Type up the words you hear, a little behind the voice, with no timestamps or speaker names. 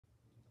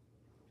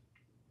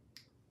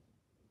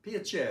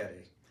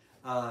Piacere.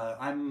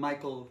 I'm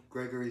Michael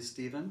Gregory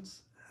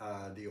Stevens,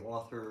 the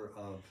author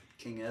of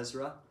King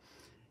Ezra,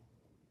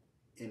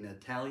 in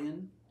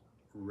Italian,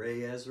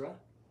 Re Ezra,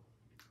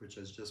 which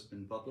has just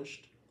been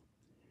published.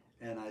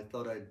 And I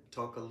thought I'd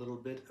talk a little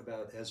bit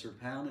about Ezra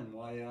Pound and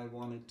why I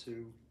wanted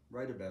to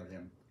write about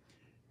him.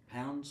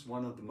 Pound's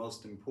one of the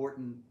most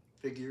important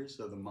figures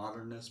of the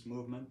modernist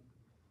movement.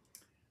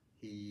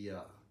 He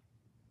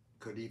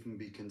could even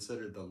be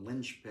considered the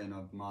linchpin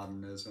of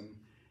modernism,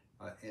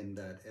 in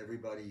that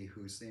everybody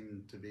who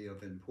seemed to be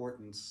of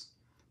importance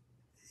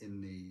in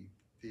the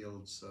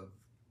fields of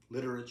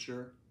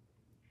literature,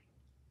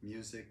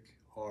 music,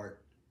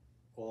 art,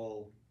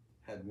 all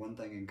had one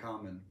thing in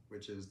common,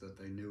 which is that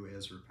they knew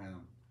Ezra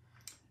Pound.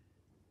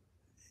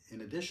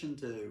 In addition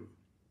to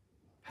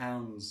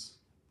Pound's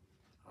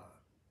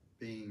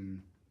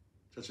being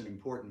such an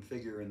important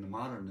figure in the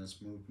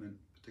modernist movement,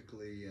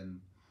 particularly in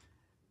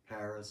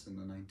Paris in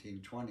the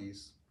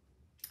 1920s,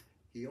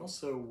 he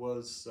also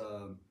was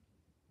a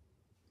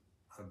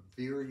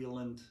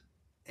virulent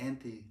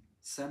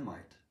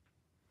anti-Semite.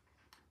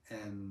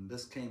 And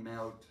this came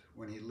out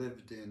when he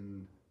lived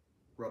in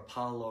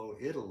Rapallo,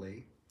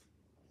 Italy.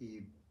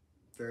 He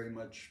very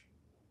much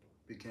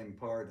became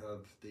part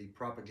of the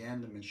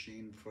propaganda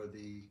machine for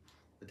the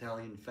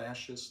Italian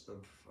fascists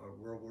of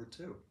World War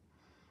II.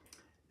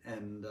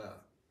 And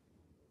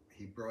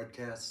he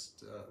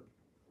broadcast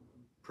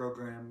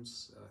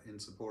programs in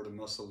support of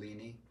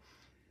Mussolini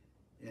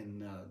in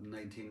the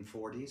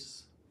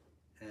 1940s.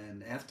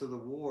 And after the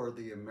war,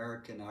 the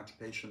American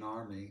occupation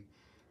army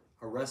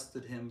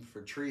arrested him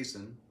for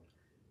treason,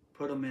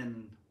 put him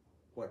in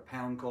what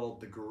Pound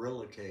called the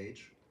gorilla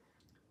cage.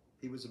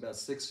 He was about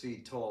 6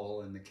 feet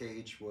tall, and the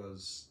cage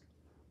was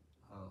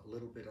a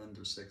little bit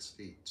under 6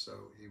 feet.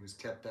 So he was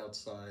kept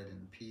outside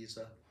in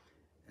Pisa,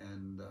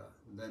 and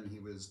then he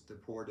was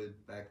deported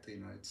back to the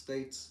United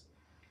States,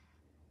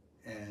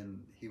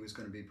 and he was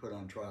going to be put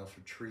on trial for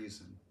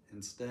treason.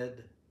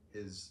 Instead,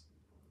 his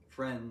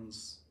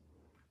friends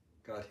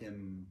got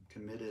him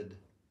committed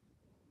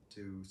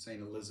to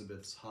St.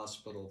 Elizabeth's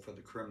Hospital for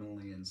the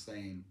Criminally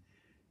Insane,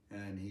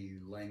 and he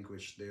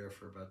languished there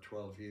for about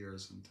 12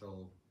 years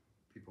until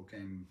people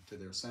came to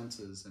their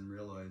senses and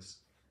realized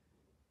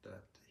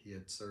that he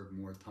had served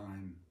more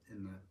time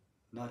in that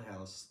nut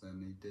house than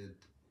he did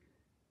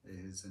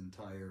his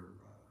entire,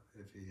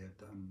 if he had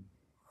done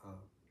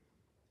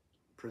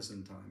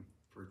prison time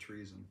for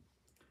treason.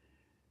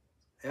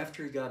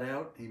 After he got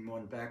out, he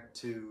went back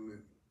to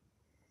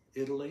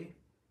Italy.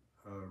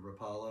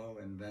 Rapallo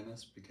and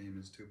Venice became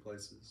his two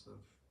places of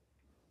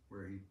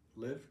where he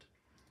lived.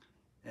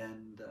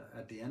 And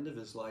at the end of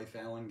his life,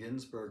 Allen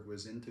Ginsberg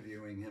was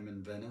interviewing him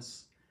in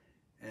Venice,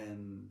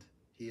 and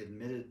he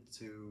admitted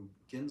to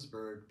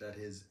Ginsberg that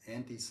his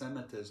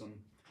anti-Semitism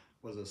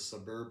was a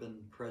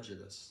suburban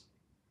prejudice.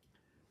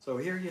 So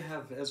here you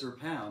have Ezra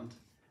Pound,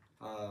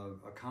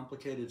 a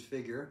complicated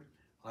figure.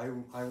 I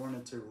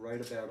wanted to write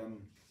about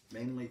him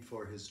mainly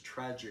for his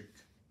tragic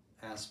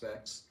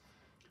aspects.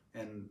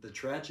 And the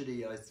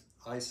tragedy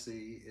I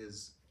see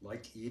is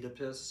like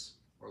Oedipus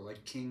or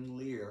like King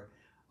Lear.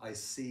 I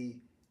see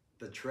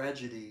the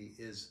tragedy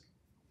is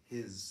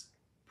his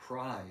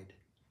pride,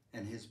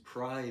 and his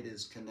pride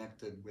is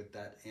connected with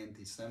that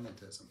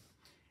anti-Semitism.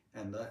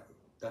 And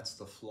that's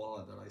the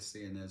flaw that I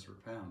see in Ezra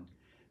Pound.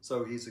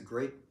 So he's a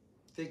great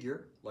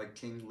figure like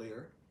King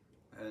Lear,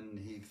 and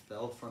he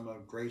fell from a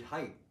great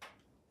height.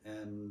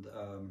 And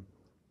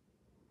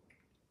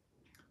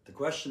the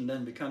question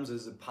then becomes,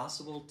 is it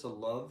possible to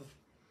love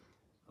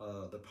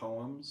the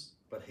poems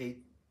but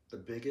hate the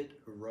bigot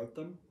who wrote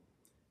them?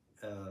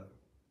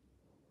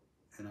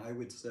 And I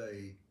would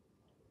say,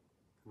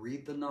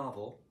 read the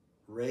novel,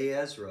 Re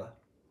Ezra,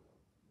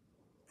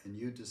 and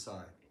you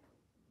decide.